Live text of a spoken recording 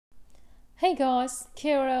Hey guys,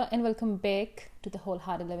 Kira, and welcome back to the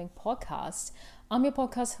Wholehearted Living podcast. I'm your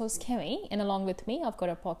podcast host, Kemi, and along with me, I've got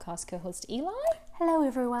our podcast co-host, Eli. Hello,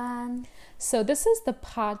 everyone. So this is the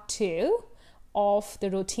part 2 of the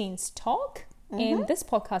routines talk. In this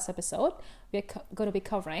podcast episode, we're going to be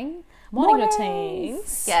covering morning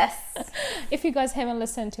routines. Yes. If you guys haven't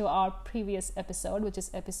listened to our previous episode, which is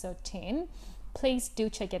episode 10, please do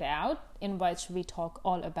check it out, in which we talk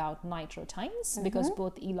all about night routines, because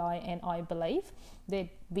both Eli and I believe that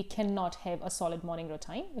we cannot have a solid morning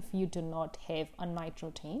routine if you do not have a night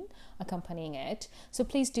routine accompanying it. So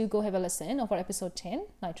please do go have a listen of our episode 10,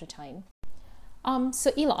 night routine.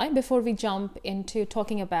 So Eli, before we jump into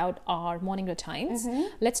talking about our morning routines,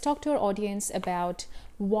 let's talk to our audience about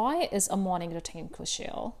why is a morning routine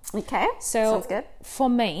crucial. Okay, So sounds good. for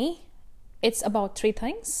me, it's about 3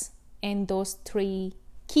 things. And those 3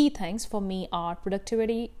 key things for me are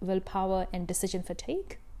productivity, willpower, and decision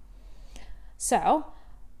fatigue. So,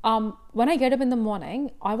 when I get up in the morning,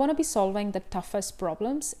 I want to be solving the toughest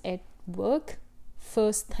problems at work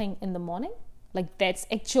first thing in the morning. Like, that's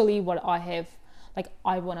actually what I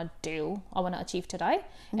want to do, I want to achieve today.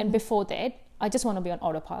 And before that, I just want to be on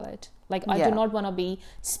autopilot. Like, I do not want to be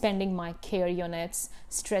spending my care units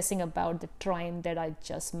stressing about the train that I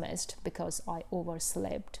just missed because I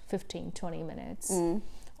overslept 15-20 minutes.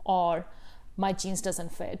 Or my jeans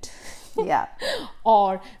doesn't fit. Yeah.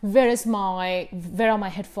 Or where are my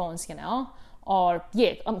headphones, Or,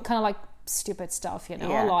 I'm kind of like stupid stuff,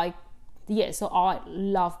 Yeah. So I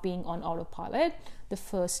love being on autopilot the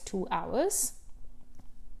first 2 hours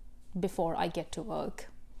before I get to work.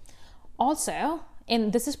 Also,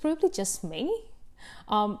 and this is probably just me,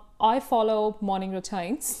 I follow morning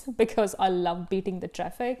routines because I love beating the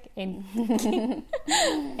traffic and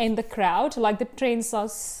and the crowd. Like, the trains are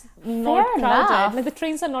not Fair crowded. enough. Like, the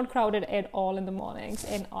trains are not crowded at all in the mornings,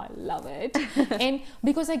 and I love it. And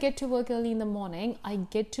because I get to work early in the morning, I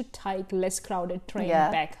get to take less crowded train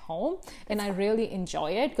back home, and I really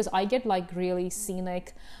enjoy it because I get like really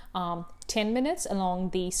scenic 10 minutes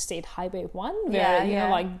along the State Highway 1 where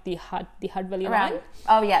like the Hutt Valley line.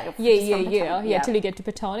 Oh yeah. Till you get to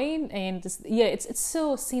Petone, and it's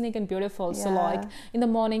so scenic and beautiful. So like in the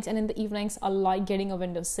mornings and in the evenings, I like getting a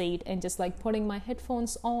window seat and just like putting my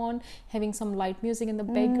headphones on, having some light music in the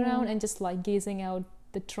background, and just like gazing out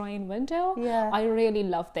the train window. I really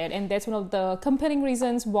love that, and that's one of the compelling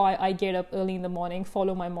reasons why I get up early in the morning,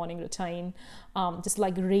 follow my morning routine, just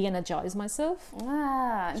like re-energize myself.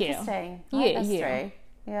 Interesting.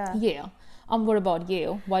 Yeah. What about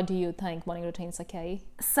you? Why do you think morning routines are key?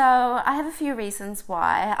 So I have a few reasons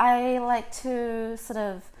why. I like to sort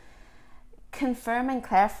of confirm and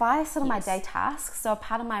clarify sort of my day tasks. So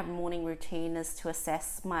part of my morning routine is to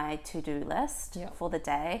assess my to-do list for the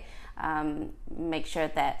day. Make sure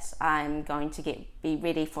that I'm going to be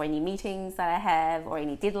ready for any meetings that I have, or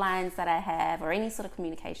any deadlines that I have, or any sort of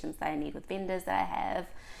communications that I need with vendors that I have.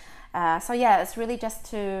 It's really just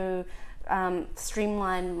to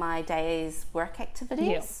streamline my day's work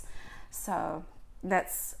activities. So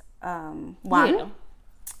that's one.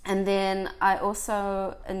 And then I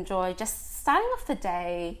also enjoy just starting off the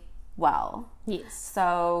day well. Yes.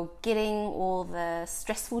 So getting all the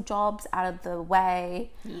stressful jobs out of the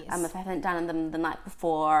way. Yes. If I haven't done them the night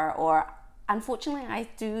before, or unfortunately I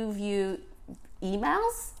do view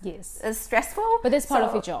emails as stressful. But that's part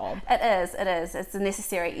of your job. It is. It's a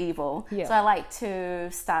necessary evil. So I like to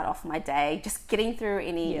start off my day just getting through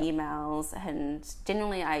any emails, and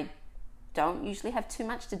generally I don't usually have too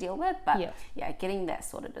much to deal with, but getting that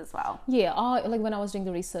sorted as well. When I was doing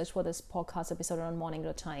the research for this podcast episode on morning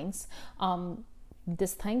routines,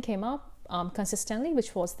 this thing came up consistently,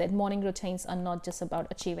 which was that morning routines are not just about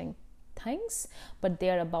achieving things, but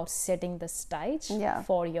they're about setting the stage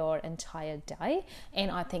for your entire day.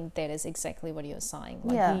 And I think that is exactly what you're saying.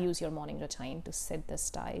 You use your morning routine to set the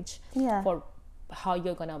stage for how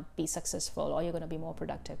you're gonna be successful, or you're gonna be more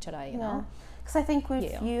productive today, you know. Because I think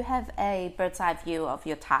if you have a bird's eye view of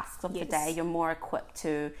your tasks of the day, you're more equipped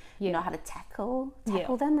to know how to tackle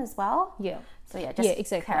them as well.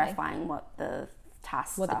 Just clarifying what the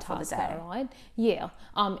tasks are for the day. Right?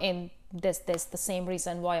 And there's the same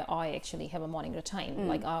reason why I actually have a morning routine.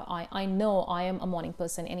 Like I know I am a morning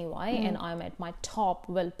person anyway, and I'm at my top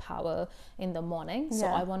willpower in the morning. So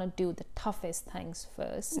I want to do the toughest things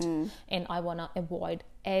first, and I want to avoid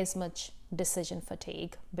as much decision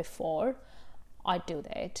fatigue before I do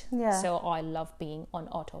that. So I love being on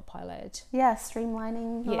autopilot.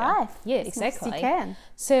 Streamlining life. Exactly. As you can.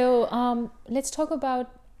 So let's talk about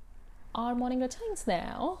our morning routines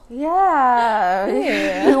now.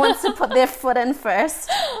 Yeah. Who wants to put their foot in first?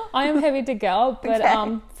 I am happy to go, but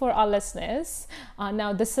Okay. for our listeners,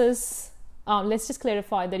 now this is, let's just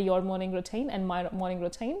clarify that your morning routine and my morning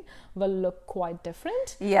routine will look quite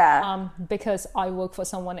different. Yeah. Because I work for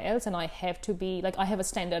someone else and I have to be, like, I have a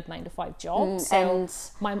standard 9 to 5 job. So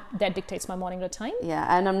and that dictates my morning routine. yeah,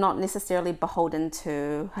 and I'm not necessarily beholden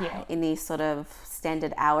to Yeah. any sort of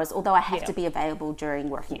standard hours, although I have Yeah. to be available during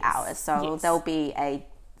working Yes. hours. So Yes. there'll be a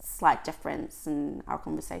slight difference in our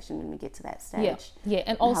conversation when we get to that stage. Yeah.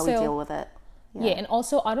 And how also, we deal with it. yeah, and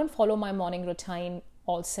also I don't follow my morning routine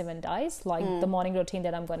all 7 days. Like the morning routine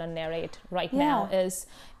that I'm going to narrate right now is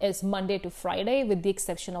Monday to Friday, with the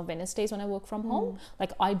exception of Wednesdays when I work from home.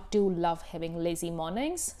 Like, I do love having lazy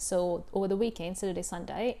mornings. So over the weekend, Saturday,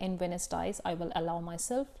 Sunday, and Wednesdays, I will allow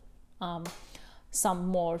myself some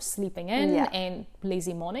more sleeping in Yeah. and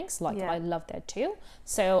lazy mornings. Like, Yeah. I love that too.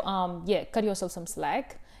 So yeah, cut yourself some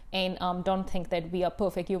slack, and don't think that we are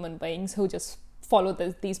perfect human beings who just follow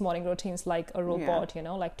these morning routines like a robot, you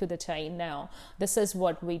know, like to the T. No, this is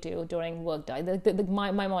what we do during work day.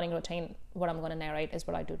 My morning routine, what I'm going to narrate, is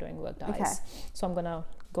what I do during work days. Okay. So I'm going to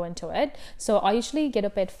go into it. So I usually get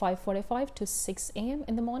up at 5:45 to 6 a.m.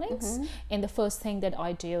 in the mornings. And the first thing that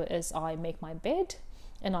I do is I make my bed,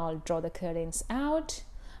 and I'll draw the curtains out.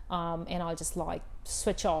 And I'll just like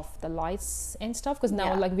switch off the lights and stuff, because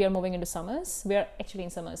now like we are moving into summers. We are actually in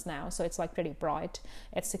summers now, so it's like pretty bright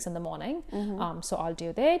at 6 in the morning. So I'll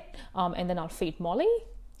do that, and then I'll feed Molly.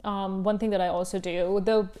 One thing that I also do,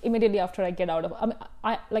 though, immediately after I get out of,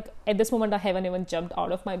 I like at this moment I haven't even jumped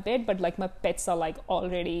out of my bed, but like my pets are like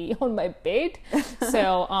already on my bed.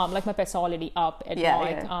 So like my pets are already up at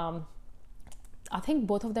I think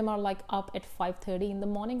both of them are like up at 5:30 in the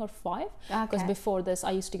morning or 5, because Okay. before this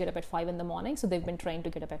I used to get up at 5 in the morning, so they've been trained to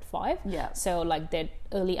get up at 5. Yeah. So like that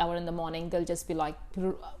early hour in the morning, they'll just be like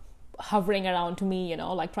hovering around to me, you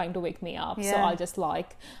know, like trying to wake me up. So Yeah. I'll just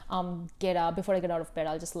like get up. Before I get out of bed,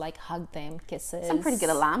 I'll just like hug them, kisses. Some pretty good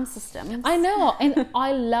alarm systems. I know, and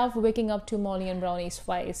I love waking up to Molly and Brownie's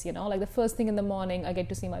face, you know, like the first thing in the morning I get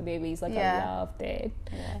to see my babies, like Yeah. I love that.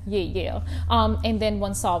 Yeah. And then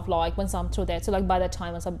once I'm through that, so like by the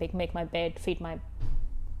time once I make my bed, feed my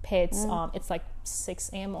pets, it's like 6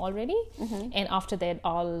 a.m. already. And after that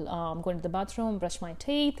I'll go into the bathroom, brush my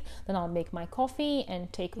teeth, then I'll make my coffee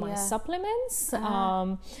and take my supplements,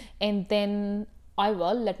 and then I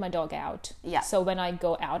will let my dog out. Yeah. So when I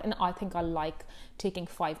go out, and I think I like taking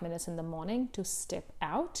 5 minutes in the morning to step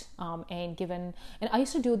out, and I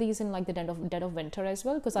used to do these in like the dead of winter as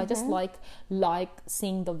well, because I just like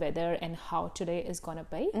seeing the weather and how today is gonna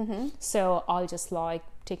be. So I'll just like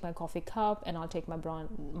take my coffee cup, and I'll take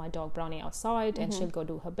my dog Brownie outside, and she'll go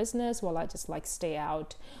do her business while I just like stay out,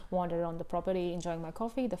 wander around the property, enjoying my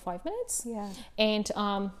coffee, the 5 minutes. And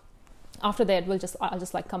after that I'll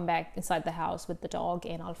just like come back inside the house with the dog,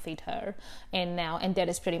 and I'll feed her, and that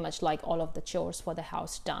is pretty much like all of the chores for the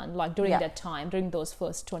house done. Like during that time, during those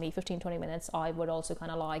first 20 minutes, I would also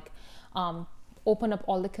kind of like open up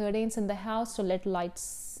all the curtains in the house to let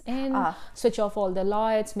lights in, switch off all the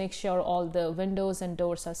lights, make sure all the windows and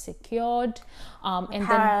doors are secured, and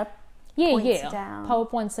Power then points are down. power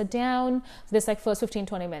points are down. This like first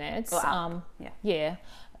 15-20 minutes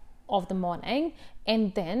of the morning,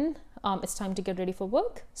 and then it's time to get ready for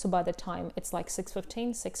work. So by the time it's like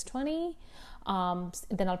 6:15, 6:20,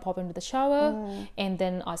 then I'll pop into the shower, and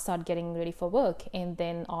then I start getting ready for work, and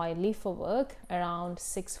then I leave for work around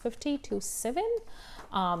 6:50 to 7,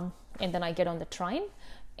 and then I get on the train,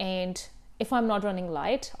 and if I'm not running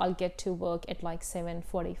late, I'll get to work at like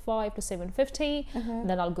 7:45 to 7:50.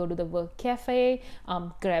 Then I'll go to the work cafe,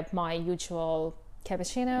 grab my usual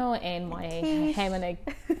cappuccino and my ham and egg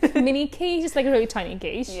mini quiche, just like a really tiny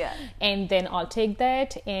quiche. And then I'll take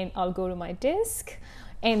that and I'll go to my desk,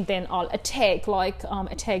 and then I'll attack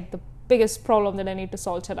the biggest problem that I need to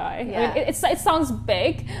solve today. I mean, it sounds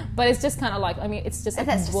big, but it's just kind of like, I mean, it's just like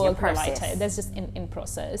work related. That's just in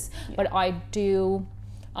process. But I do,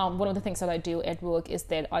 one of the things that I do at work is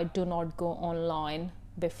that I do not go online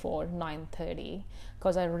before 9:30,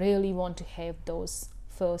 because I really want to have those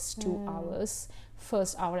first 2 hours,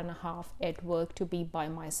 first hour and a half at work to be by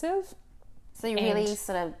myself. So you really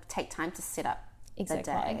sort of take time to set up the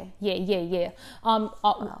day. Yeah.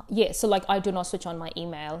 So like I do not switch on my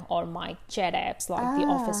email or my chat apps, like the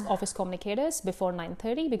office communicators, before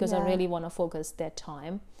 9:30, because I really want to focus that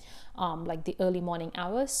time, like the early morning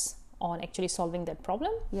hours, on actually solving that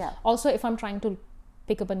problem. Also, if I'm trying to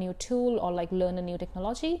pick up a new tool or like learn a new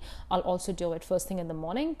technology, I'll also do it first thing in the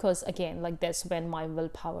morning, because again, like that's when my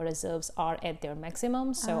willpower reserves are at their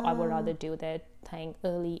maximum. So I would rather do that thing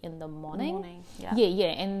early in the morning.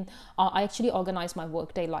 Yeah. And I actually organize my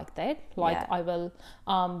workday like that. Like I will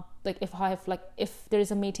like if I have like if there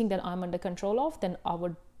is a meeting that I'm under control of, then I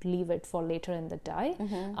would leave it for later in the day.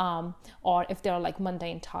 Or if there are like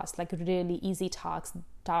mundane tasks, like really easy tasks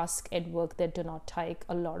at work that do not take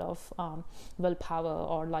a lot of willpower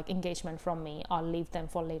or like engagement from me, I'll leave them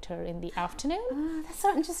for later in the afternoon. That's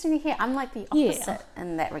so interesting to hear. I'm like the opposite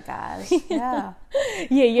in that regard. Yeah.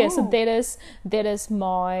 So that is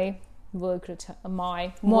my work routine,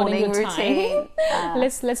 my morning routine.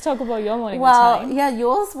 Let's talk about your morning routine. Well,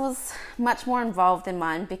 yours was much more involved than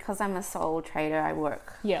mine because I'm a sole trader. I work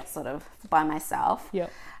sort of by myself.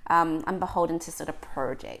 I'm beholden to sort of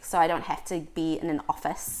projects, so I don't have to be in an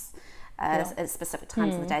office at specific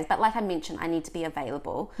times of the days. But like I mentioned, I need to be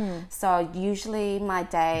available. So usually my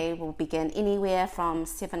day will begin anywhere from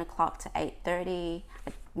 7 o'clock to 8:30.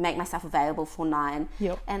 Make myself available for 9,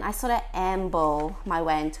 and I sort of amble my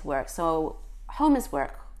way into work. So home is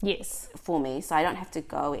work for me, so I don't have to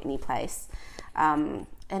go any place.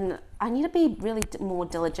 And I need to be really more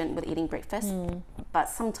diligent with eating breakfast, but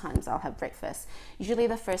sometimes I'll have breakfast. Usually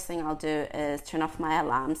the first thing I'll do is turn off my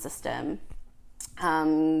alarm system,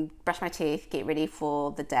 brush my teeth, get ready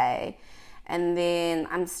for the day, and then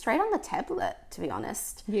I'm straight on the tablet, to be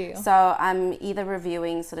honest. So I'm either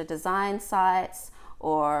reviewing sort of design sites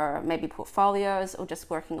or maybe portfolios, or just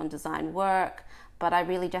working on design work. But I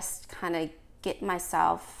really just kind of get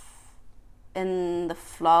myself in the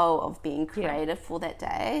flow of being creative for that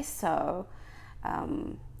day. So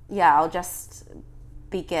I'll just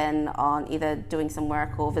begin on either doing some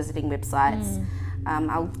work or visiting websites.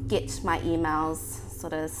 I'll get my emails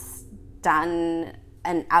sort of done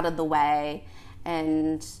and out of the way,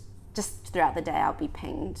 and just throughout the day I'll be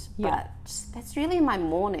pinged. But that's really my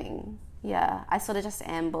morning. I sort of just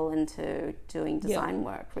amble into doing design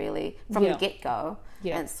work really from the get-go,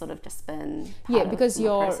 and it's sort of just been because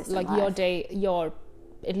your day,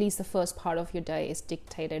 at least the first part of your day is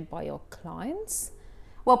dictated by your clients.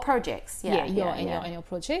 Well, projects, your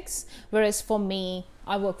projects. Whereas for me,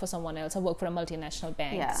 I work for someone else. I work for a multinational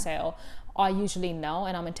bank, so I usually know,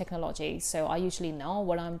 and I'm in technology, so I usually know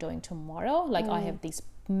what I'm doing tomorrow. Like I have these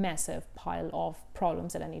massive pile of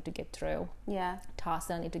problems that I need to get through, tasks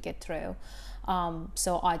that I need to get through,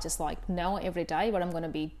 so I just like know every day what I'm going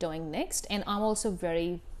to be doing next. And I'm also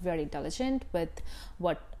very, very diligent with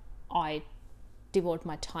what I devote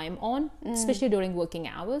my time on, especially during working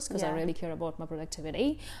hours, because I really care about my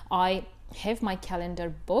productivity. I have my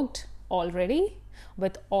calendar booked already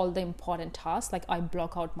with all the important tasks. Like I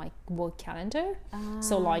block out my work calendar,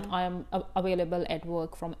 so like I am available at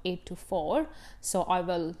work from 8 to 4. So I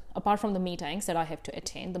will, apart from the meetings that I have to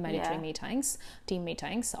attend, the mandatory meetings, team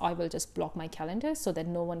meetings, I will just block my calendar so that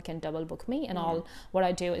no one can double book me. And what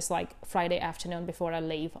I do is like Friday afternoon before I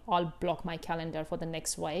leave, I'll block my calendar for the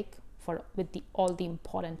next week with all the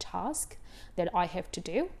important tasks that I have to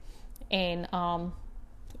do. And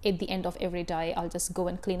at the end of every day, I'll just go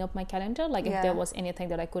and clean up my calendar. Like if there was anything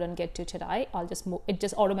that I couldn't get to today, I'll just move. It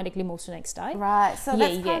just automatically moves to next day. Right. So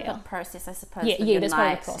that's part of the process, I suppose. With your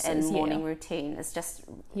night and morning routine is just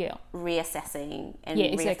reassessing and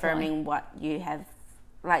reaffirming what you have,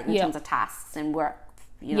 like in terms of tasks and work.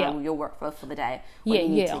 Your workflow for the day, what you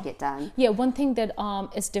need to get done. One thing that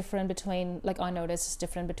is different between, like I noticed is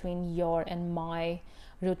different between your and my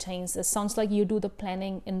routines. It sounds like you do the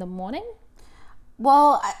planning in the morning.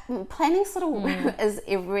 Well, planning sort of is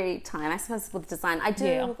every time, I suppose, with design. I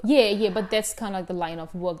do. But that's kind of like the line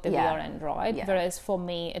of work that we are in, right? Whereas for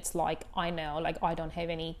me, it's like I know, like I don't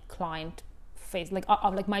have any client face,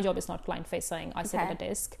 like my job is not client facing. I sit at a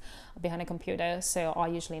desk behind a computer, so I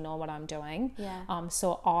usually know what I'm doing.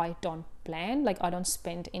 So I don't plan, like I don't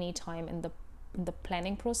spend any time in the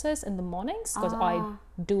planning process in the mornings, because I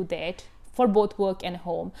do that for both work and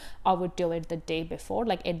home. I would do it the day before,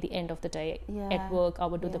 like at the end of the day at work I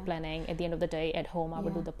would do the planning, at the end of the day at home I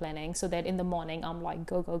would do the planning, so that in the morning I'm like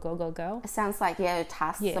go. It sounds like your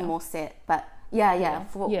tasks are more set, but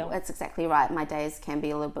it's exactly right. My days can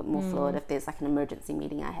be a little bit more fluid if there's like an emergency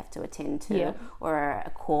meeting I have to attend to, or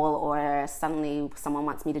a call, or suddenly someone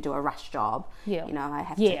wants me to do a rush job. I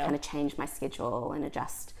have to kind of change my schedule and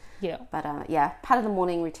adjust. But part of the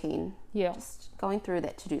morning routine, just going through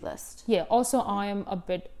that to-do list. Also I am a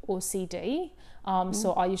bit OCD.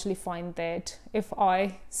 So I usually find that if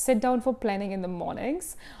I sit down for planning in the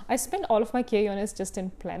mornings, I spend all of my K units just in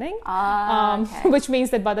planning, Okay. which means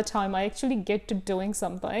that by the time I actually get to doing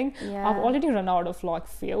something, Yeah. I've already run out of like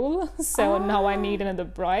fuel. So now I need another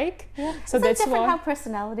break. Yeah. So Is it that's different why how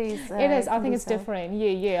personalities it is. I can think be it's so? different.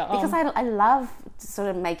 Yeah. Because I love sort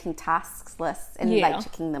of making tasks lists and Yeah. like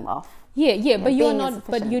checking them off. Yeah, but you're being not.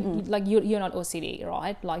 But you efficient. like you're not OCD,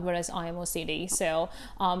 right? Like whereas I am OCD. So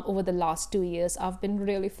over the last 2 years, I've been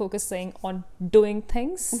really focusing on doing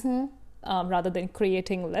things rather than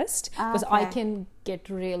creating list, because I Okay. can get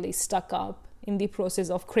really stuck up in the process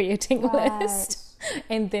of creating Right. list.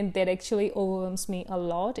 And then that actually overwhelms me a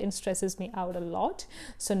lot and stresses me out a lot.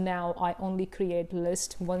 So now I only create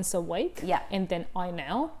list once a week. Yeah. And then I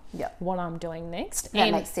know Yeah. what I'm doing next. That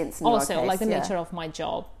And makes sense in your also, case, like the yeah. nature of my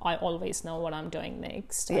job, I always know what I'm doing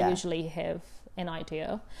next. Yeah. I usually have an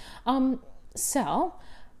idea. So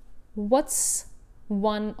what's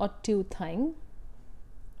one or two thing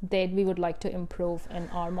that we would like to improve in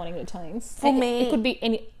our morning routines? For me- it could be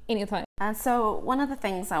anything. And so one of the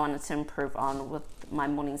things I wanted to improve on with my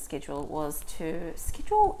morning schedule was to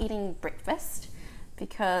schedule eating breakfast,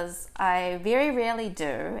 because I very rarely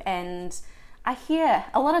do, and I hear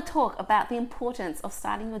a lot of talk about the importance of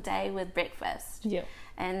starting your day with breakfast. Yeah.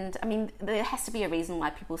 And I mean, there has to be a reason why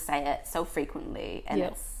people say it so frequently, and Yeah.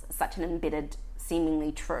 it's such an embedded,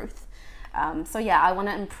 seemingly truth. So yeah, I want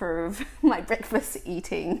to improve my breakfast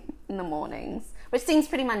eating in the mornings, which seems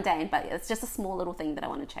pretty mundane, but it's just a small little thing that I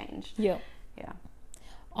want to change. Yeah. Yeah.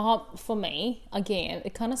 For me, again,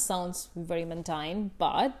 it kind of sounds very mundane,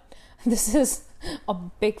 but this is a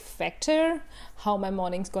big factor how my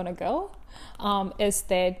morning's gonna go. Is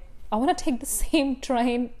that I want to take the same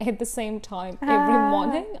train at the same time every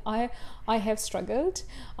morning. I have struggled.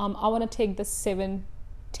 I want to take the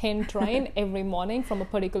 7:10 train every morning from a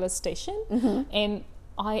particular station, and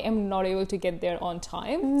I am not able to get there on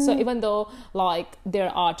time. So even though like there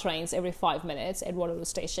are trains every 5 minutes at Waterloo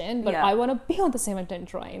Station, but Yeah. I want to be on the 7:10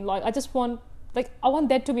 train. Like I just want, like I want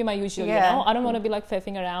that to be my usual. Yeah. You know, I don't want to be like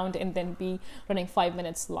faffing around and then be running 5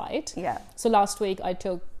 minutes late. Yeah. So last week I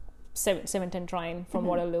took 7:10 train from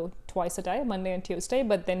Waterloo twice a day, Monday and Tuesday.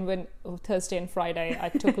 But then when Thursday and Friday I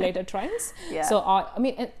took later trains. Yeah. So I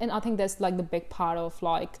mean, and I think that's like the big part of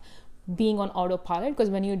like being on autopilot, because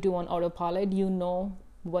when you do on autopilot, you know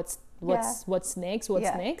what's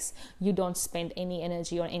Yeah. next. You don't spend any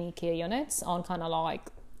energy or any care units on kind of like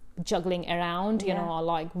juggling around, you Yeah. know, or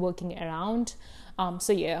like working around.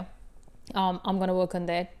 So yeah, I'm gonna work on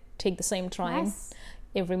that. Take the same train Nice.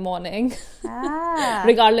 every morning, Ah.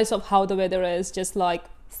 regardless of how the weather is. Just like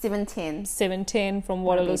 7:10. 7:10 from be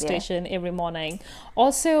Waterloo there. Station every morning.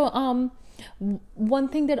 Also, one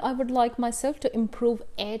thing that I would like myself to improve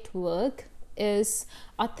at work is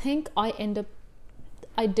I think I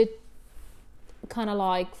did kind of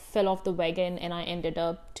like fell off the wagon, and I ended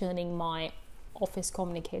up turning my office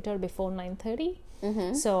communicator before 9:30.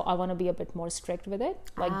 So I want to be a bit more strict with it,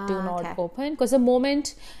 like do not okay. open, because the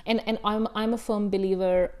moment and I'm a firm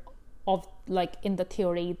believer of like in the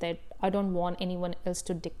theory that I don't want anyone else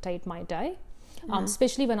to dictate my day,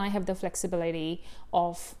 especially when I have the flexibility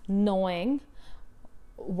of knowing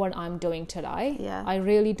what I'm doing today. Yeah. I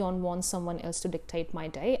really don't want someone else to dictate my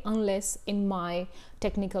day, unless in my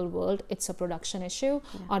technical world it's a production issue.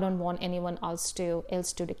 I don't want anyone else to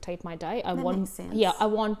dictate my day. I want makes sense. I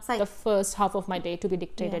want It's like- the first half of my day to be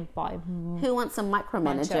dictated by Who wants a micromanager?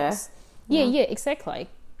 managers. Yeah, exactly.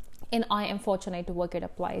 And I am fortunate to work at a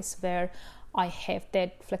place where I have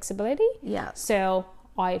that flexibility. Yeah. So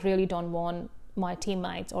I really don't want my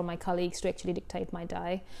teammates or my colleagues to actually dictate my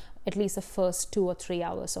day, at least the first 2 or 3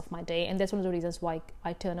 hours of my day. And that's one of the reasons why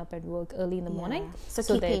I turn up at work early in the morning. So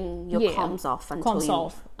that- keeping your comms off until comms you...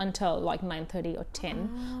 off until like 9:30 or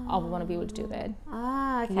 10. I want to be able to do that.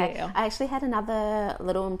 Ah, okay. Yeah. I actually had another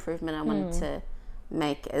little improvement I wanted to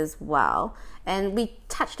make as well. And we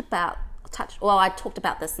I talked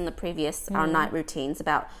about this in the previous our night routines,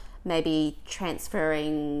 about maybe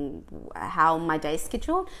transferring how my day's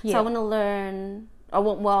scheduled. So Yeah. I want to learn, I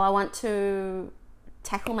want to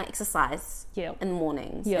tackle my exercise Yeah. in the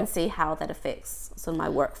mornings Yeah. and see how that affects sort of my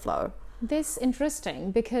workflow. This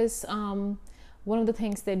interesting because one of the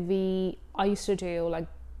things that I used to do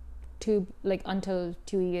until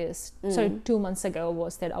 2 years, sorry, 2 months ago,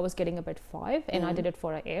 was that I was getting up at 5 and I did it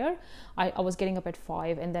for an year. I was getting up at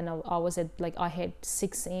 5 and then I was at I had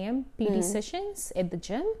 6 a.m. PT sessions at the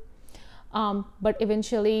gym. But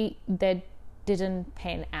eventually that didn't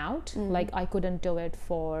pan out. Like I couldn't do it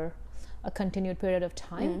for a continued period of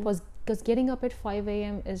time, because getting up at 5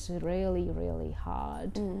 a.m. is really, really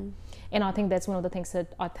hard. And I think that's one of the things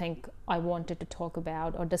that I think I wanted to talk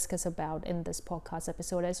about or discuss about in this podcast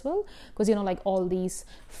episode as well. Because, you know, like all these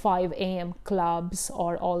 5 a.m. clubs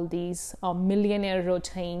or all these millionaire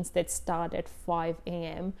routines that start at 5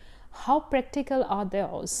 a.m., how practical are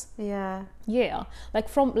those? Yeah. Like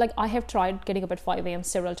I have tried getting up at 5 a.m.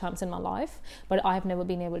 several times in my life, but I have never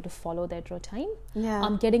been able to follow that routine.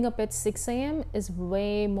 Getting up at 6 a.m. is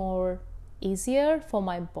way more easier for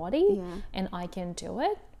my body, and I can do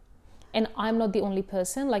it. And I'm not the only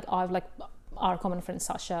person. Like our common friend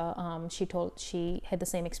Sasha, she had the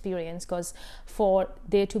same experience, because for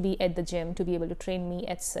there to be at the gym to be able to train me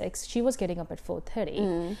at 6, she was getting up at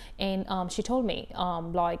 4:30, and she told me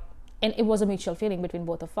and it was a mutual feeling between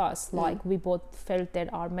both of us. Like we both felt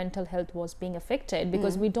that our mental health was being affected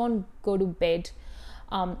because we don't go to bed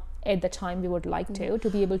at the time we would like to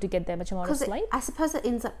be able to get that much amount of sleep. I suppose it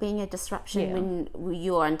ends up being a disruption when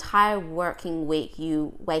your entire working week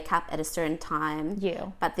you wake up at a certain time,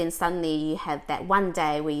 but then suddenly you have that one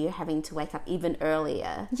day where you're having to wake up even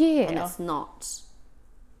earlier, and it's not,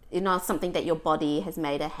 something that your body has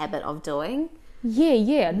made a habit of doing.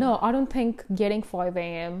 No, I don't think getting 5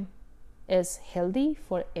 a.m. is healthy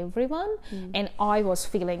for everyone. And I was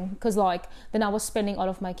feeling, because then I was spending all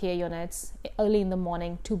of my care units early in the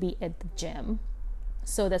morning to be at the gym.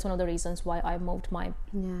 So that's one of the reasons why I moved my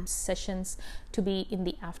sessions to be in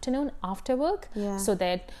the afternoon after work, so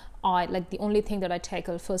that the only thing that I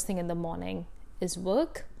tackle first thing in the morning is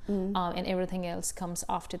work. And everything else comes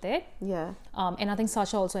after that. And I think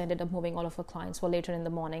Sasha also ended up moving all of her clients for later in the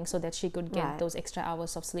morning, so that she could get those extra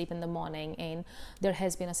hours of sleep in the morning. And there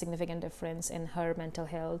has been a significant difference in her mental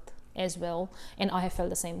health as well, and I have felt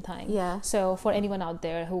the same thing. So for anyone out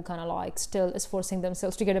there who kind of still is forcing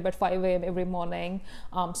themselves to get up at 5 a.m. every morning,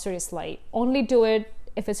 seriously, only do it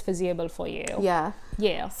if it's feasible for you.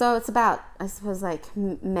 So it's about, I suppose,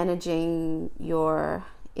 managing your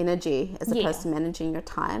energy as opposed to managing your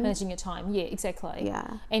time. Exactly.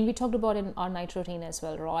 And we talked about in our night routine as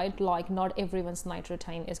well, right? Not everyone's night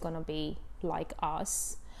routine is going to be like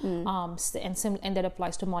us. And that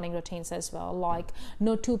applies to morning routines as well.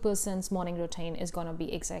 No two person's morning routine is going to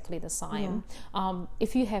be exactly the same.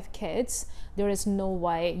 If you have kids, there is no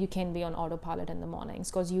way you can be on autopilot in the mornings,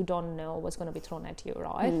 because you don't know what's going to be thrown at you,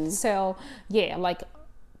 right? So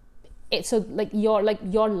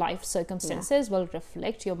your life circumstances will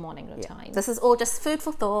reflect your morning routine. This is all just food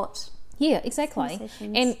for thought. Exactly.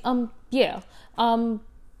 And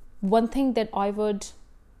one thing that I would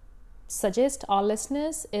suggest our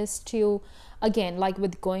listeners is to, again,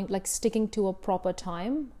 sticking to a proper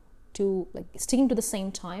time, sticking to the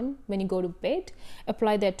same time when you go to bed,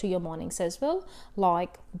 apply that to your mornings as well.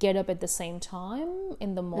 Get up at the same time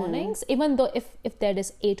in the mornings, even though if that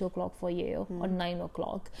is 8 o'clock for you or 9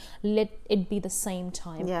 o'clock, let it be the same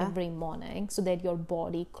time every morning, so that your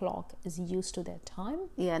body clock is used to that time.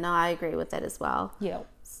 I agree with that as well. The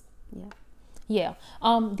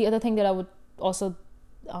other thing that I would also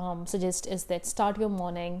suggest is that start your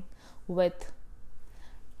morning with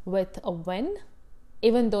a win,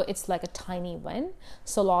 even though it's a tiny win.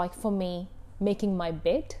 So for me, making my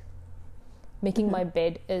bed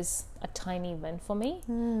is a tiny win for me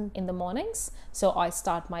in the mornings. So I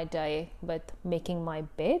start my day with making my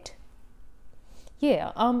bed.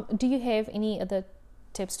 Do you have any other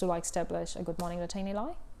tips to establish a good morning routine,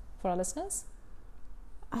 Eli, for our listeners?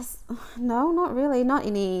 No, not really. Not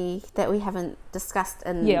any that we haven't discussed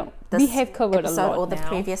in this we have covered episode a lot or the now.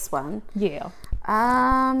 previous one.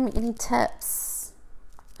 Any tips?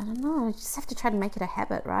 I don't know. You just have to try to make it a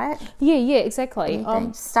habit, right? Exactly.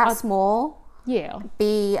 Start small.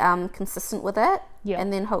 Be consistent with it.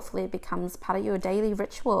 And then hopefully it becomes part of your daily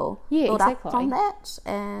ritual. Build up from that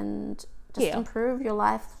and just improve your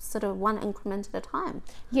life sort of one increment at a time.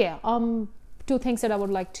 Two things that I would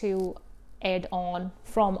like to add on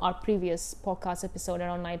from our previous podcast episode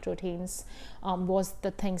around night routines was the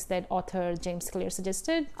things that author James Clear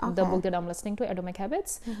suggested. The book that I'm listening to, Atomic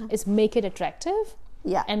Habits, is make it attractive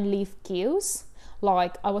and leave cues.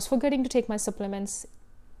 I was forgetting to take my supplements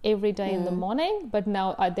every day in the morning, but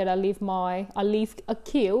now I leave a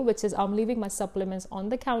cue, which is I'm leaving my supplements on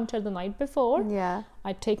the counter the night before.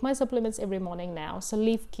 I take my supplements every morning now, so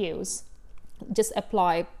leave cues. Just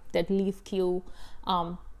apply that leave cue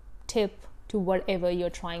tip to whatever you're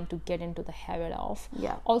trying to get into the habit of.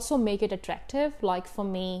 Also make it attractive. For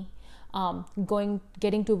me,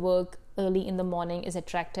 getting to work early in the morning is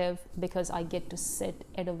attractive because I get to sit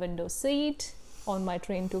at a window seat on my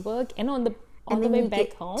train to work and on the way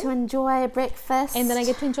back home to enjoy breakfast. And then I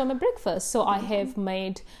get to enjoy my breakfast. So I have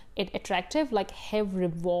made it attractive, like have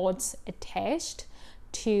rewards attached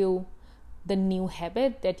to the new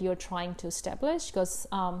habit that you're trying to establish. Because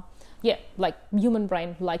like human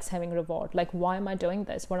brain likes having reward. Like, why am I doing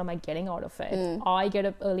this? What am I getting out of it? I get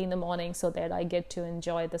up early in the morning so that I get to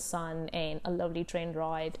enjoy the sun and a lovely train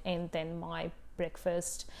ride, and then my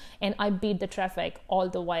breakfast, and I beat the traffic all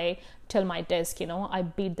the way till my desk. I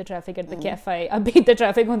beat the traffic at the cafe, I beat the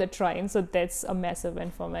traffic on the train. So that's a massive win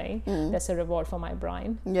for me. That's a reward for my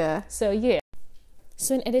brain.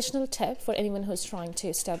 So an additional tip for anyone who's trying to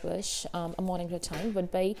establish a morning routine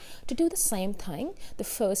would be to do the same thing the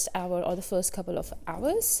first hour or the first couple of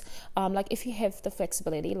hours. Like if you have the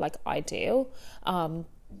flexibility like I do,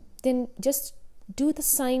 then just do the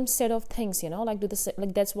same set of things, like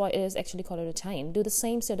that's why it is actually called a routine. Do the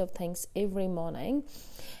same set of things every morning.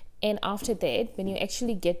 And after that, when you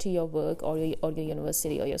actually get to your work or your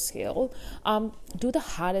university or your school, do the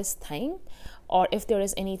hardest thing. Or if there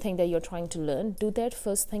is anything that you're trying to learn, do that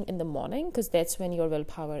first thing in the morning, because that's when your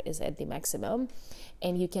willpower is at the maximum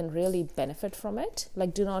and you can really benefit from it.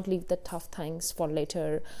 Like, do not leave the tough things for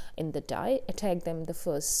later in the day. Attack them the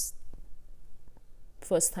first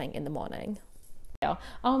thing in the morning.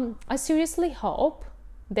 I seriously hope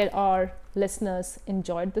that our listeners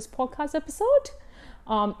enjoyed this podcast episode.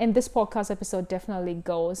 And this podcast episode definitely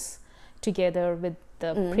goes together with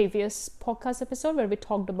the previous podcast episode where we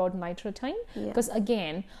talked about night routine. Because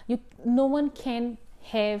again, no one can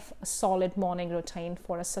have a solid morning routine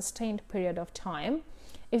for a sustained period of time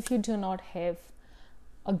if you do not have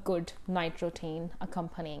a good night routine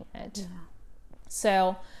accompanying it.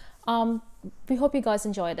 So we hope you guys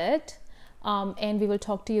enjoyed it. And we will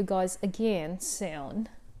talk to you guys again soon.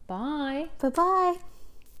 Bye. Bye-bye.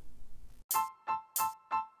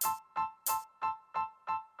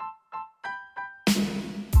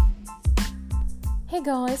 Hey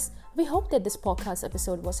guys, we hope that this podcast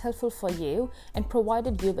episode was helpful for you and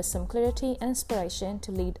provided you with some clarity and inspiration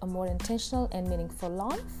to lead a more intentional and meaningful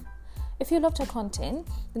life. If you loved our content,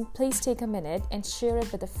 then please take a minute and share it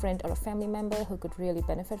with a friend or a family member who could really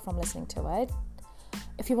benefit from listening to it.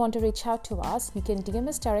 If you want to reach out to us, you can DM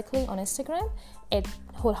us directly on Instagram at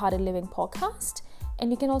Wholehearted Living Podcast,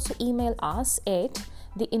 and you can also email us at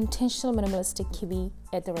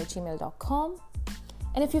theintentionalminimalistickiwi@gmail.com.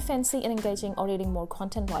 And if you fancy engaging or reading more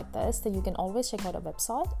content like this, then you can always check out our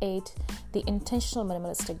website at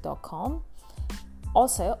theintentionalminimalistic.com.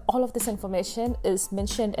 Also, all of this information is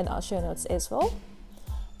mentioned in our show notes as well.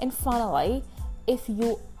 And finally, if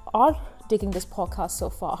you are digging this podcast so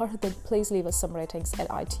far, then please leave us some ratings at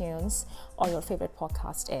iTunes or your favorite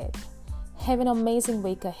podcast app. Have an amazing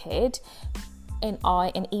week ahead, and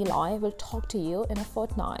I and Eli will talk to you in a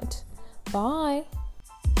fortnight. Bye.